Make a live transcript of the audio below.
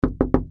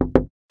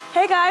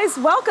Hey guys,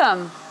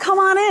 welcome. Come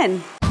on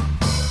in.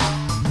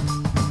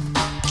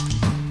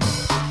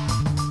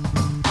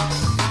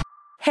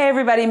 Hey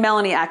everybody,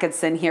 Melanie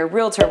Atkinson here,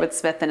 realtor with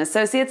Smith &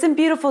 Associates in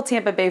beautiful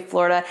Tampa Bay,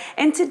 Florida.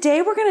 And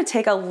today we're gonna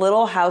take a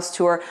little house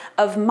tour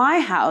of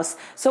my house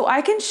so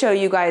I can show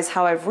you guys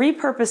how I've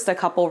repurposed a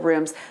couple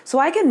rooms so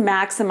I can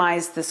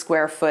maximize the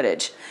square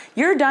footage.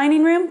 Your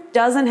dining room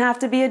doesn't have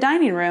to be a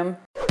dining room.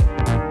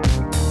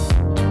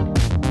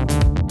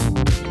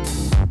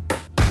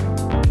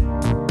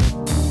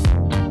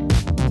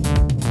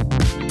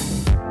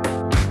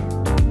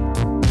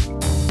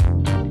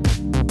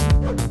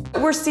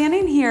 We're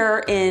standing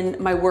here in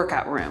my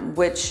workout room,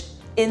 which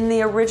in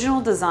the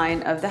original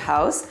design of the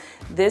house,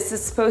 this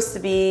is supposed to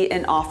be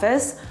an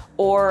office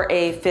or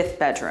a fifth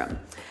bedroom.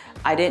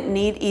 I didn't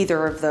need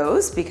either of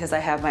those because I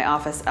have my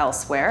office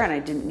elsewhere and I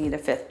didn't need a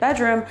fifth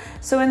bedroom.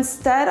 So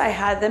instead I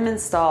had them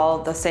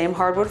install the same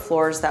hardwood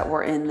floors that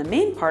were in the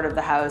main part of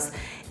the house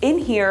in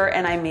here,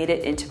 and I made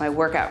it into my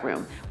workout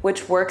room,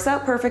 which works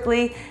out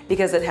perfectly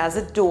because it has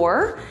a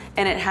door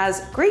and it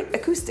has great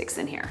acoustics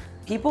in here.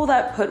 People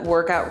that put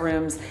workout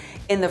rooms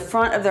in the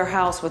front of their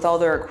house with all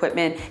their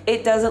equipment,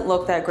 it doesn't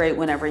look that great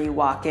whenever you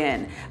walk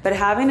in. But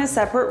having a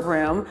separate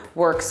room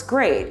works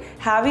great.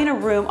 Having a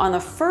room on the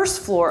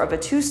first floor of a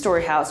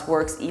two-story house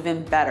works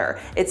even better.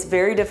 It's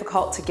very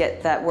difficult to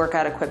get that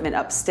workout equipment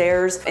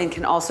upstairs and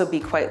can also be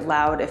quite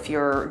loud if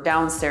you're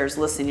downstairs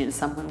listening to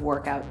someone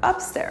work out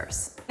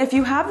upstairs. If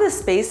you have this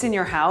space in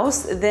your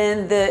house,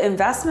 then the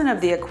investment of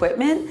the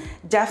equipment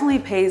definitely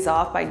pays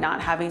off by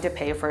not having to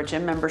pay for a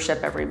gym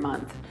membership every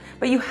month.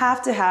 But you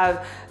have to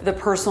have the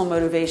personal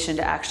motivation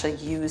to actually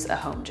use a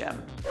home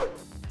gym.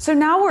 So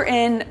now we're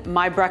in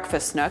my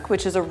breakfast nook,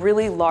 which is a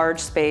really large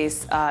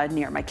space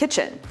near my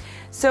kitchen.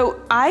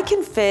 So I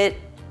can fit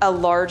a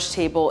large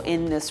table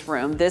in this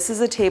room. This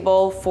is a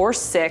table for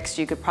 6.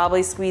 You could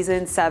probably squeeze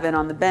in 7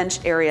 on the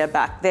bench area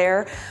back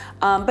there.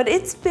 But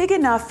it's big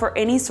enough for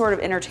any sort of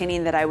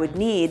entertaining that I would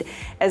need,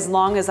 as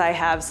long as I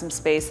have some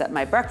space at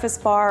my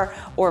breakfast bar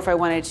or if I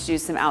wanted to do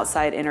some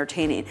outside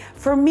entertaining.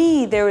 For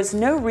me, there is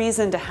no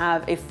reason to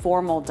have a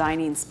formal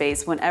dining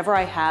space whenever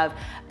I have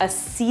a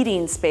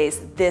seating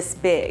space this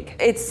big.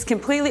 It's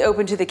completely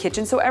open to the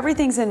kitchen, so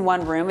everything's in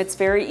one room. It's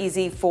very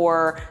easy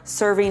for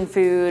serving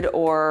food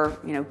or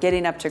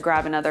getting up to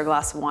grab another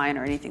glass of wine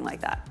or anything like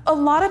that. A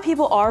lot of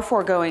people are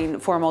foregoing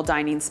formal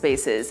dining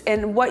spaces,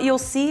 and what you'll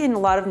see in a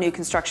lot of new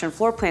construction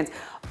floor plans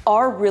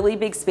are really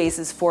big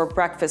spaces for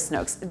breakfast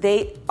nooks.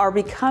 They are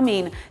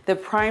becoming the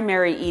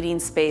primary eating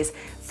space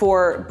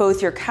for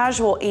both your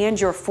casual and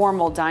your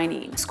formal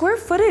dining. Square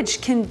footage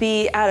can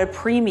be at a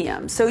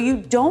premium, so you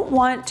don't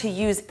want to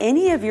use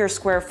any of your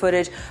square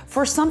footage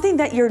for something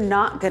that you're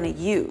not gonna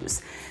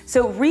use.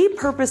 So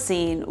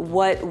repurposing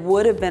what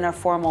would have been a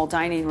formal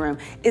dining room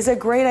is a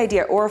great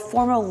idea, or a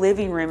formal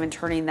living room and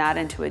turning that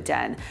into a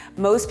den.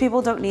 Most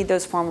people don't need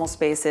those formal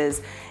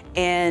spaces.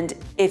 And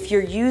if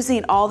you're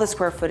using all the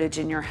square footage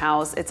in your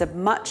house, it's a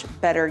much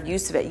better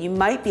use of it. You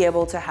might be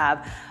able to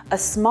have a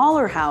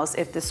smaller house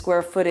if the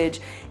square footage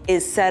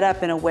is set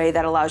up in a way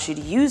that allows you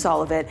to use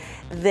all of it,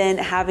 than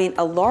having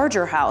a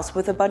larger house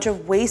with a bunch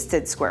of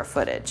wasted square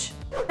footage.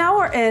 Now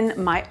we're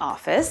in my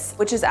office,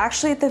 which is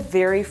actually at the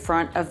very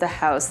front of the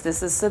house.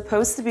 This is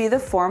supposed to be the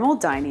formal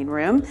dining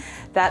room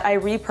that I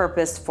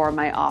repurposed for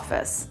my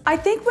office. I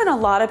think when a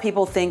lot of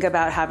people think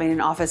about having an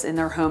office in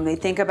their home, they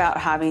think about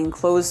having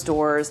closed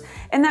doors,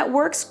 and that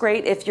works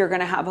great if you're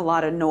gonna have a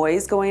lot of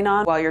noise going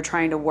on while you're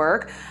trying to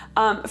work.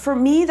 For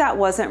me, that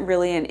wasn't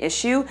really an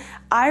issue.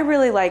 I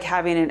really like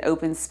having an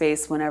open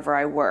space whenever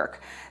I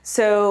work.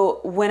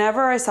 So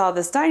whenever I saw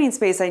this dining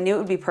space, I knew it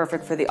would be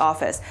perfect for the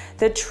office.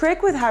 The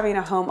trick with having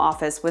a home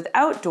office with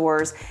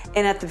outdoors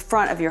and at the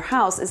front of your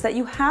house is that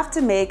you have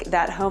to make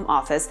that home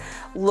office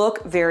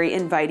look very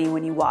inviting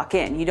when you walk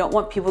in. You don't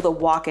want people to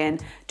walk in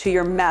to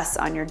your mess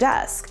on your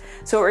desk.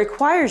 So it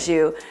requires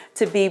you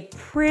to be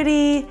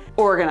pretty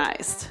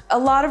organized. A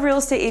lot of real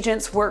estate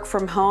agents work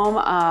from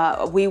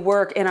home. We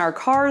work in our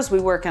cars, we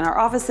work in our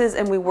offices,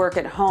 and we work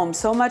at home.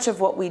 So much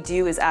of what we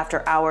do is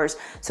after hours,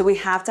 so we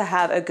have to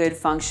have a good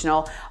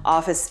functional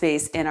office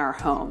space in our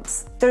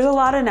homes. There's a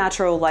lot of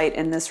natural light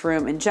in this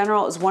room. In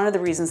general, is one of the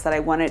reasons that I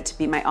wanted it to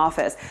be my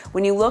office.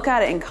 When you look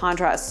at it in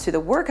contrast to the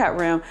workout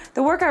room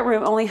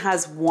only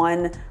has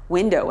one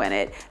window in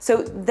it. So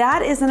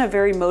that isn't a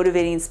very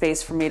motivating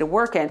space for me to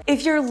work in.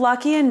 If you're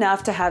lucky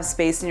enough to have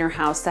space in your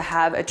house to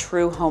have a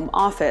true home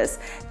office,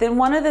 then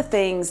one of the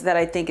things that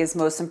I think is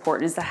most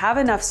important is to have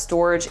enough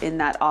storage in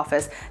that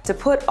office to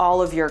put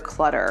all of your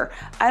clutter.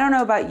 I don't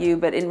know about you,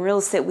 but in real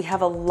estate, we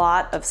have a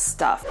lot of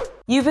stuff.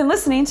 You've been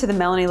listening to the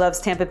Melanie Loves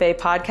Tampa Bay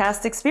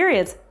podcast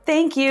experience.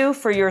 Thank you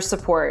for your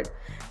support.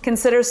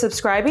 Consider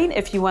subscribing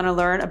if you want to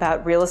learn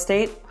about real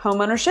estate,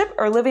 homeownership,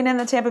 or living in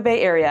the Tampa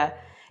Bay area.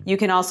 You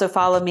can also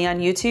follow me on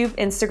YouTube,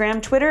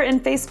 Instagram, Twitter,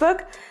 and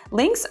Facebook.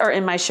 Links are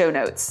in my show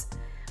notes.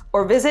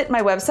 Or visit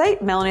my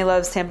website,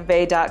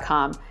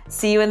 MelanieLovesTampaBay.com.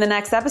 See you in the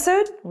next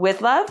episode.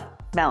 With love,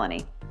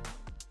 Melanie.